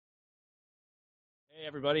Hey,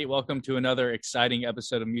 everybody. Welcome to another exciting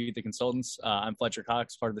episode of Meet the Consultants. I'm Fletcher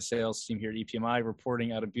Cox, part of the sales team here at EPMI,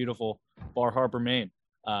 reporting out of beautiful Bar Harbor, Maine.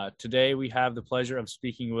 Today, we have the pleasure of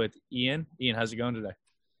speaking with Ian. Ian, how's it going today?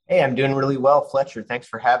 Hey, I'm doing really well, Fletcher. Thanks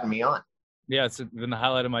for having me on. Yeah, it's been the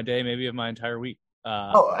highlight of my day, maybe of my entire week.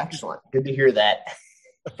 Excellent. Good to hear that.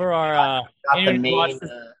 For our not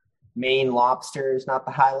the Maine lobster is not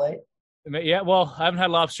the highlight. Yeah, well, I haven't had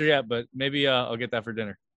lobster yet, but maybe I'll get that for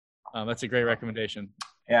dinner. That's a great recommendation.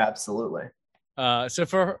 Yeah, absolutely. So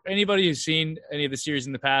for anybody who's seen any of the series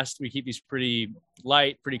in the past, we keep these pretty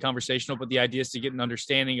light, pretty conversational, but the idea is to get an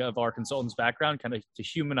understanding of our consultant's background, kind of to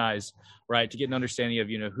humanize, right? To get an understanding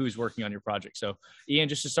of, who's working on your project. So Ian,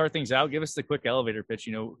 just to start things out, give us the quick elevator pitch.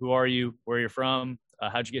 Who are you, where you're from?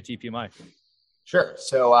 How'd you get to EPMI? Sure.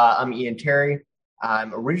 So I'm Ian Terry.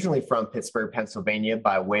 I'm originally from Pittsburgh, Pennsylvania,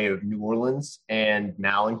 by way of New Orleans, and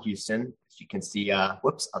now in Houston. As you can see,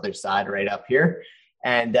 other side right up here.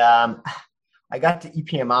 And I got to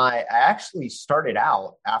EPMI. I actually started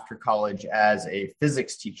out after college as a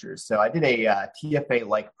physics teacher. So I did a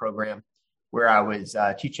TFA-like program where I was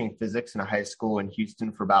teaching physics in a high school in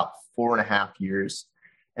Houston for about 4.5 years.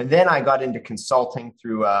 And then I got into consulting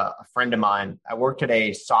through a friend of mine. I worked at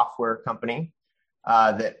a software company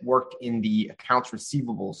that worked in the accounts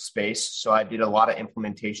receivable space. So I did a lot of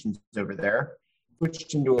implementations over there,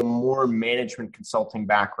 switched into a more management consulting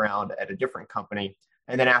background at a different company.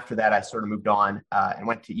 And then after that, I sort of moved on and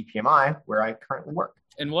went to EPMI, where I currently work.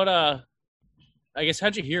 And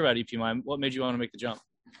how'd you hear about EPMI? What made you want to make the jump?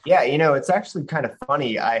 Yeah, it's actually kind of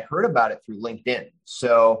funny. I heard about it through LinkedIn.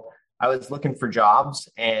 So I was looking for jobs,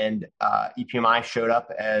 and EPMI showed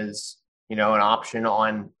up as an option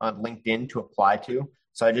on LinkedIn to apply to.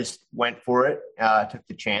 So I just went for it, took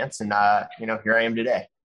the chance, and here I am today.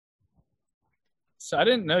 So I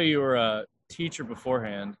didn't know you were a teacher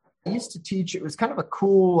beforehand. I used to teach. It was kind of a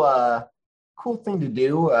cool thing to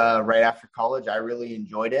do right after college. I really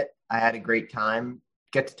enjoyed it. I had a great time.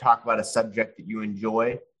 Get to talk about a subject that you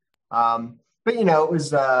enjoy. But it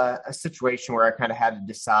was a situation where I kind of had to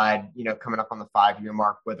decide, coming up on the 5-year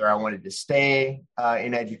mark, whether I wanted to stay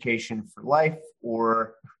in education for life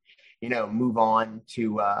or, move on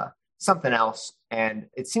to something else. And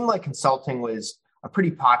it seemed like consulting was a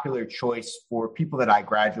pretty popular choice for people that I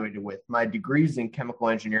graduated with. My degree's in chemical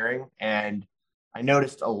engineering, and I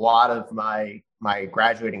noticed a lot of my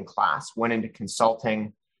graduating class went into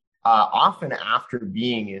consulting often after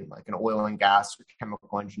being in like an oil and gas or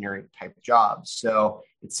chemical engineering type of job. So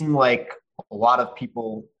it seemed like a lot of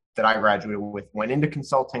people that I graduated with went into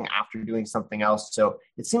consulting after doing something else. So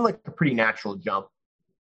it seemed like a pretty natural jump.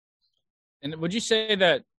 And would you say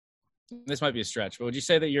that, this might be a stretch, but would you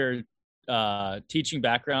say that your teaching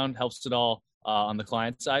background helps at all on the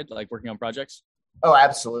client side, like working on projects? Oh,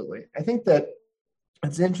 absolutely. I think that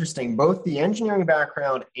it's interesting. Both the engineering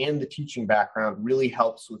background and the teaching background really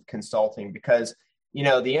helps with consulting because,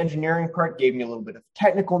 the engineering part gave me a little bit of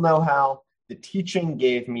technical know-how. The teaching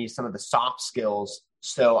gave me some of the soft skills.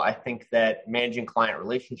 So I think that managing client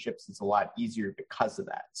relationships is a lot easier because of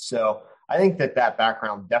that. So I think that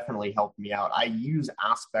background definitely helped me out. I use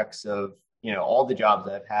aspects of, all the jobs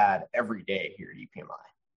I've had every day here at EPMI.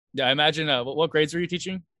 Yeah, I imagine. What grades were you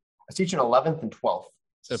teaching? I was teaching 11th and 12th.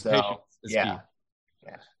 So patience is key.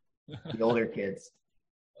 Yeah, the older kids.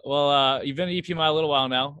 Well, you've been at EPMI a little while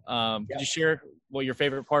now. Could you share what your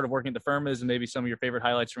favorite part of working at the firm is and maybe some of your favorite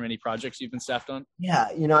highlights from any projects you've been staffed on? Yeah,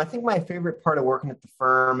 I think my favorite part of working at the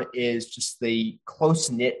firm is just the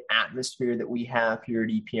close-knit atmosphere that we have here at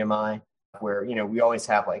EPMI, where, we always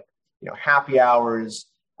have happy hours,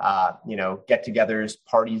 get-togethers,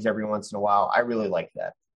 parties every once in a while. I really like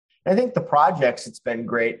that. And I think the projects, it's been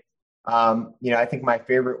great. I think my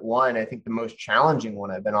favorite one, I think the most challenging one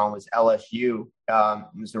I've been on was LSU.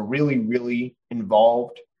 It was a really, really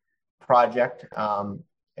involved project.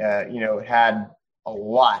 It had a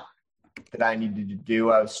lot that I needed to do.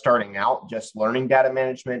 I was starting out just learning data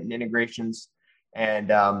management and integrations. And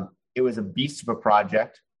it was a beast of a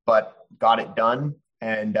project, but got it done.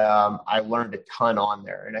 And I learned a ton on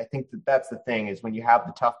there. And I think that that's the thing is when you have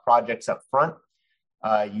the tough projects up front,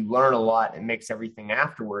 you learn a lot and makes everything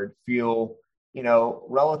afterward feel,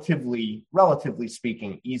 relatively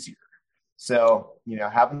speaking, easier. So,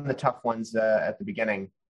 having the tough ones at the beginning,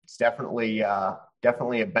 it's definitely a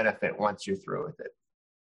benefit once you're through with it.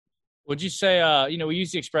 Would you say, we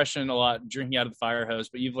use the expression a lot, drinking out of the fire hose,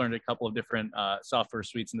 but you've learned a couple of different software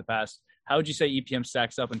suites in the past. How would you say EPM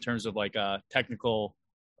stacks up in terms of technical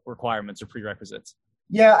requirements or prerequisites?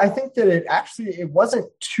 Yeah, I think that it wasn't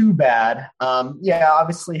too bad.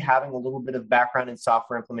 Obviously having a little bit of background in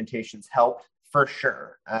software implementations helped. for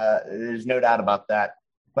sure. There's no doubt about that.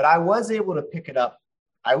 But I was able to pick it up,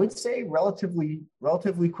 I would say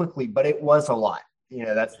relatively quickly, but it was a lot.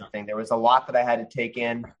 That's the thing. There was a lot that I had to take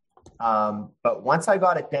in. But once I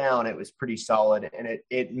got it down, it was pretty solid, and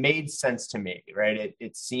it made sense to me, right?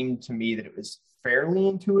 It seemed to me that it was fairly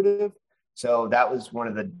intuitive. So that was one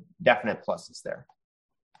of the definite pluses there.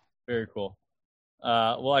 Very cool.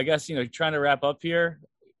 Well, I guess, trying to wrap up here,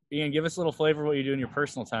 Ian, give us a little flavor of what you do in your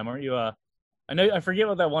personal time. Aren't you, I forget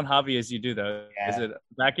what that one hobby is you do though. Yeah. Is it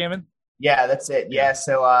backgammon? Yeah, that's it. Yeah.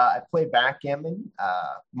 So I play backgammon,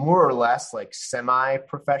 more or less like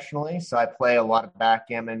semi-professionally. So I play a lot of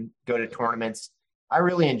backgammon, go to tournaments. I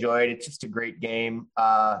really enjoy it. It's just a great game.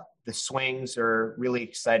 The swings are really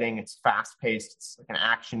exciting. It's fast-paced. It's like an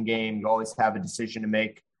action game. You always have a decision to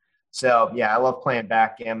make. So, yeah, I love playing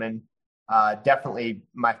backgammon. Definitely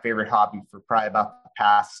my favorite hobby for probably about the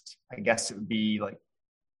past, I guess it would be like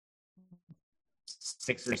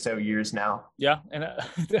 6 or so years now. Yeah. And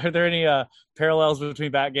are there any parallels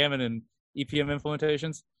between backgammon and EPM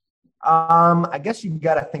implementations? I guess you've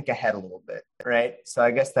got to think ahead a little bit, right? So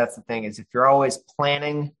I guess that's the thing is if you're always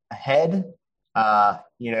planning ahead,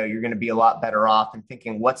 you're going to be a lot better off in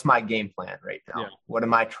thinking, what's my game plan right now? Yeah. What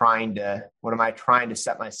am I trying to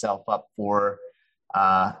set myself up for,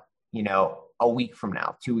 a week from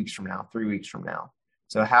now, 2 weeks from now, 3 weeks from now?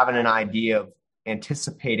 So having an idea of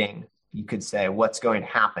anticipating, you could say, what's going to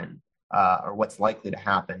happen or what's likely to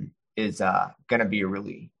happen is going to be a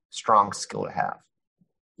really strong skill to have.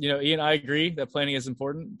 Ian, I agree that planning is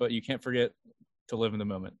important, but you can't forget to live in the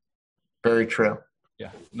moment. Very true.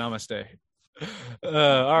 Yeah. Namaste.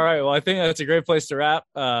 All right. Well, I think that's a great place to wrap.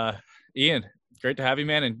 Ian, great to have you,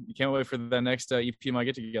 man. And you can't wait for the next EPMI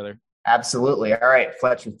get together. Absolutely. All right,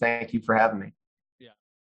 Fletcher, thank you for having me.